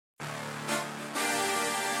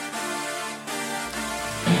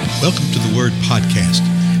Welcome to the Word Podcast.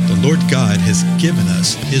 The Lord God has given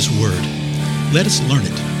us His Word. Let us learn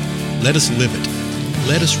it. Let us live it.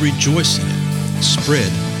 Let us rejoice in it.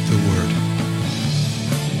 Spread the Word.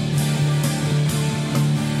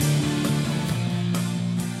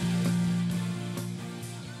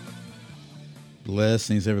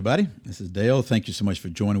 Blessings, everybody. This is Dale. Thank you so much for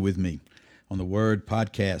joining with me on the Word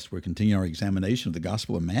Podcast. We're continuing our examination of the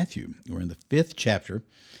Gospel of Matthew. We're in the 5th chapter,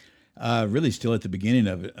 really still at the beginning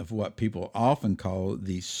of what people often call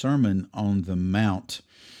the Sermon on the Mount.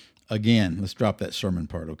 Again, let's drop that sermon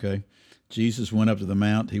part, okay? Jesus went up to the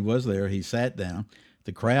mount. He was there. He sat down.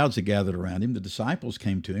 The crowds had gathered around him. The disciples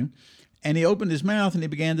came to him, and he opened his mouth and he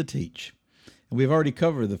began to teach. And we've already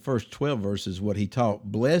covered the first 12 verses, what he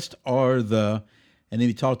taught. Blessed are the... And then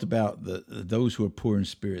he talked about those who are poor in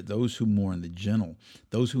spirit, those who mourn, the gentle,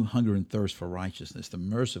 those who hunger and thirst for righteousness, the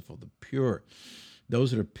merciful, the pure,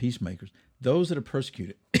 those that are peacemakers, those that are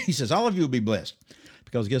persecuted. He says, all of you will be blessed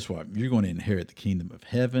because guess what? You're going to inherit the kingdom of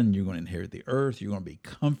heaven. You're going to inherit the earth. You're going to be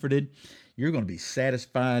comforted. You're going to be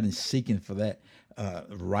satisfied and seeking for that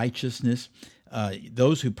righteousness.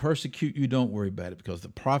 Those who persecute you, don't worry about it because the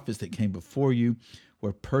prophets that came before you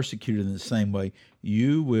were persecuted in the same way.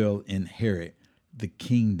 You will inherit the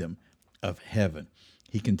kingdom of heaven.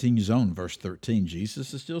 He continues on, verse 13.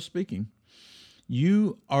 Jesus is still speaking.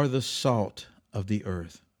 You are the salt of the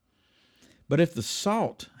earth. But if the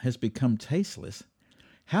salt has become tasteless,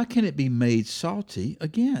 how can it be made salty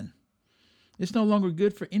again? It's no longer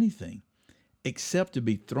good for anything except to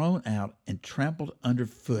be thrown out and trampled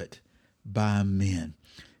underfoot by men.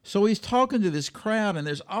 So he's talking to this crowd, and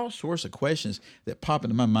there's all sorts of questions that pop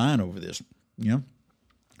into my mind over this,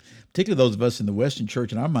 Particularly those of us in the Western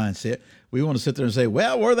church, in our mindset, we want to sit there and say,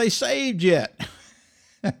 well, were they saved yet?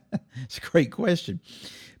 It's a great question.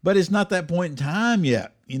 But it's not that point in time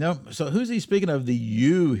yet, So who's he speaking of, the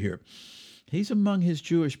you here? He's among his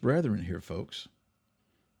Jewish brethren here, folks.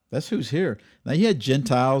 That's who's here. Now, you had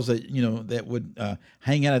Gentiles that, that would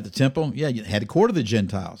hang out at the temple. Yeah, you had a quarter of the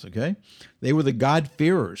Gentiles, okay? They were the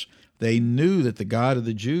God-fearers. They knew that the God of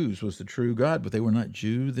the Jews was the true God, but they were not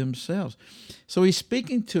Jews themselves. So he's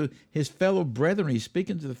speaking to his fellow brethren. He's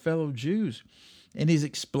speaking to the fellow Jews, and he's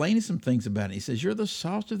explaining some things about it. He says, you're the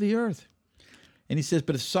salt of the earth. And he says,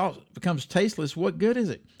 but if salt becomes tasteless, what good is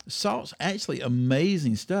it? Salt's actually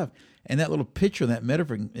amazing stuff. And that little picture, that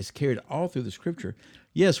metaphor is carried all through the Scripture.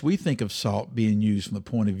 Yes, we think of salt being used from the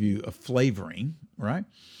point of view of flavoring, right?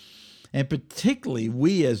 And particularly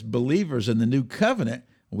we as believers in the new covenant,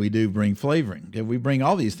 we do bring flavoring. We bring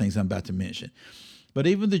all these things I'm about to mention. But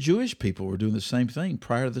even the Jewish people were doing the same thing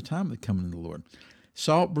prior to the time of the coming of the Lord.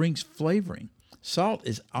 Salt brings flavoring. Salt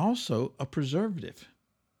is also a preservative.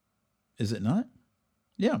 Is it not?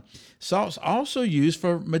 Yeah. Salt's also used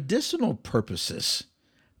for medicinal purposes.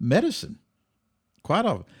 Medicine. Quite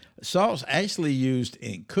often. Salt's actually used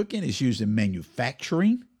in cooking. It's used in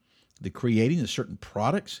manufacturing, the creating of certain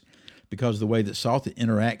products, because of the way that salt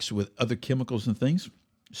interacts with other chemicals and things.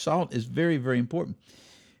 Salt is very, very important.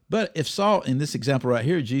 But if salt, in this example right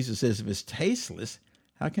here, Jesus says if it's tasteless,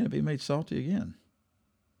 how can it be made salty again?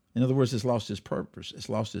 In other words, it's lost its purpose. It's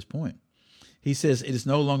lost its point. He says it is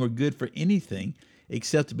no longer good for anything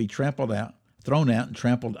except to be trampled out, thrown out, and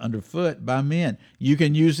trampled underfoot by men. You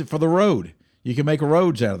can use it for the road. You can make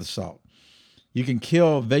roads out of the salt. You can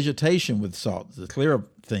kill vegetation with salt, to clear up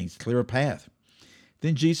things, clear a path.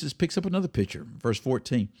 Then Jesus picks up another picture, verse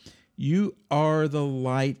 14. You are the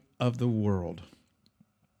light of the world.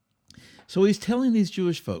 So he's telling these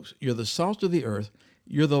Jewish folks, you're the salt of the earth,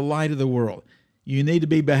 you're the light of the world. You need to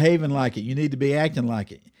be behaving like it. You need to be acting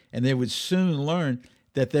like it. And they would soon learn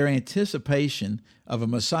that their anticipation of a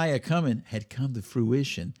Messiah coming had come to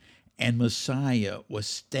fruition, and Messiah was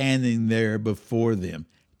standing there before them,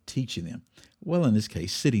 teaching them. Well, in this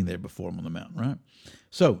case, sitting there before them on the mountain, right?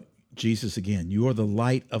 So, Jesus again, you are the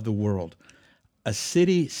light of the world. A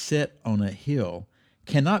city set on a hill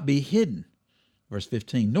cannot be hidden. Verse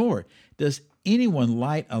 15, nor does anyone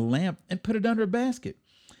light a lamp and put it under a basket,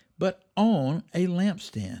 but on a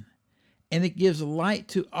lampstand. And it gives light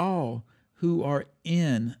to all who are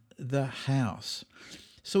in the house.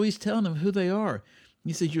 So he's telling them who they are.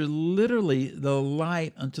 He says, you're literally the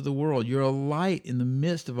light unto the world. You're a light in the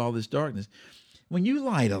midst of all this darkness. When you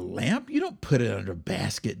light a lamp, you don't put it under a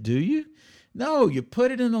basket, do you? No, you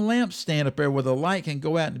put it in a lampstand up there where the light can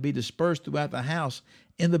go out and be dispersed throughout the house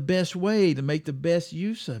in the best way to make the best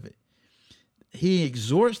use of it. He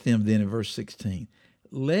exhorts them then in verse 16,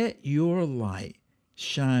 let your light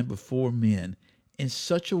shine before men in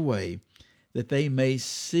such a way that they may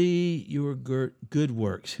see your good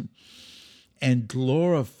works and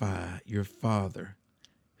glorify your Father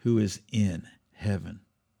who is in heaven.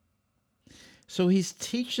 So he's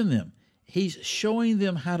teaching them. He's showing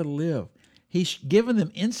them how to live. He's giving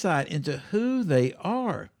them insight into who they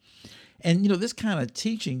are. And, this kind of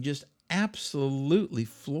teaching just absolutely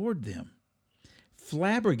floored them,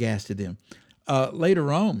 flabbergasted them.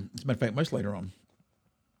 Later on, as a matter of fact, much later on,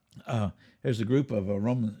 there's a group of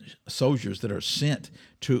Roman soldiers that are sent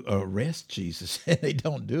to arrest Jesus, and they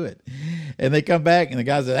don't do it. And they come back, and the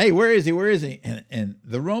guy says, "Hey, where is he? Where is he?" And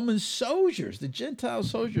the Roman soldiers, the Gentile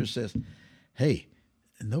soldiers, says, "Hey,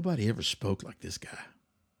 nobody ever spoke like this guy."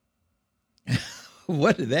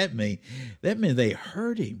 What did that mean? That meant they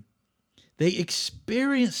heard him. They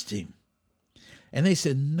experienced him. And they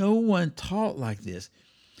said, no one taught like this.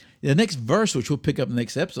 The next verse, which we'll pick up in the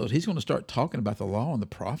next episode, he's going to start talking about the law and the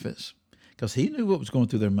prophets, because he knew what was going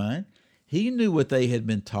through their mind. He knew what they had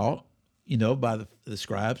been taught, by the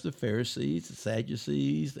scribes, the Pharisees, the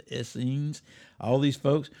Sadducees, the Essenes, all these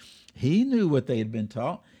folks. He knew what they had been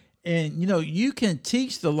taught. And, you can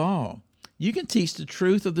teach the law. You can teach the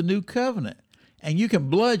truth of the new covenant. And you can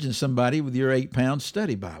bludgeon somebody with your 8-pound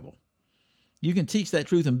study Bible. You can teach that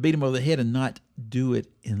truth and beat them over the head and not do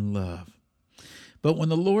it in love. But when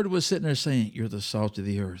the Lord was sitting there saying, you're the salt of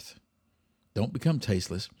the earth, don't become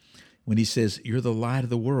tasteless. When he says, you're the light of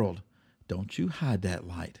the world, don't you hide that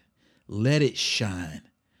light. Let it shine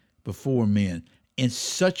before men in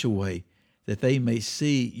such a way that they may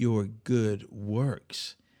see your good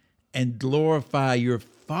works and glorify your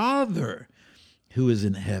Father who is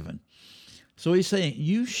in heaven. So he's saying,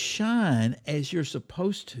 you shine as you're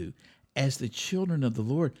supposed to, as the children of the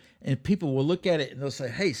Lord. And people will look at it and they'll say,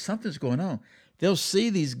 hey, something's going on. They'll see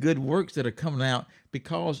these good works that are coming out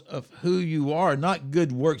because of who you are, not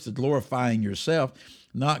good works of glorifying yourself,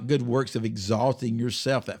 not good works of exalting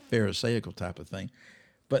yourself, that Pharisaical type of thing,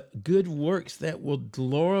 but good works that will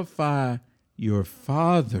glorify your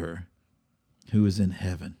Father who is in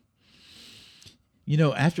heaven.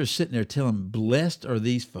 After sitting there telling, blessed are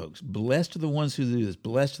these folks, blessed are the ones who do this,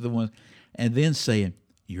 blessed are the ones, and then saying,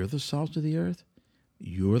 you're the salt of the earth,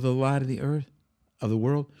 you're the light of the earth, of the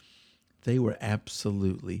world, they were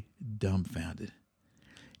absolutely dumbfounded.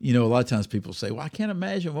 A lot of times people say, well, I can't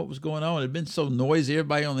imagine what was going on. It had been so noisy,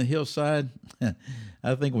 everybody on the hillside.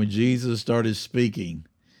 I think when Jesus started speaking,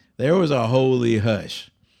 there was a holy hush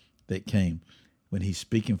that came when he's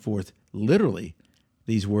speaking forth literally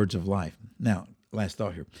these words of life. Now, last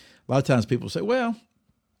thought here. A lot of times people say, well,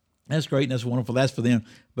 that's great and that's wonderful. That's for them.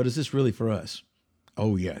 But is this really for us?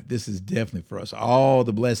 Oh, yeah, this is definitely for us. All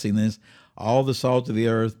the blessingness, all the salt of the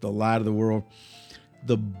earth, the light of the world.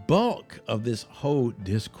 The bulk of this whole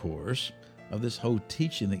discourse, of this whole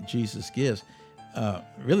teaching that Jesus gives,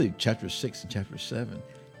 really chapter 6 and chapter 7,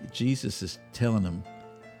 Jesus is telling them,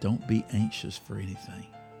 don't be anxious for anything.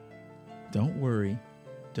 Don't worry.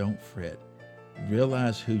 Don't fret.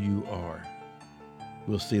 Realize who you are.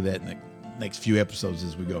 We'll see that in the next few episodes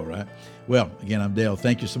as we go, right? Well, again, I'm Dale.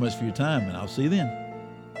 Thank you so much for your time, and I'll see you then.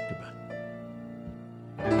 Goodbye.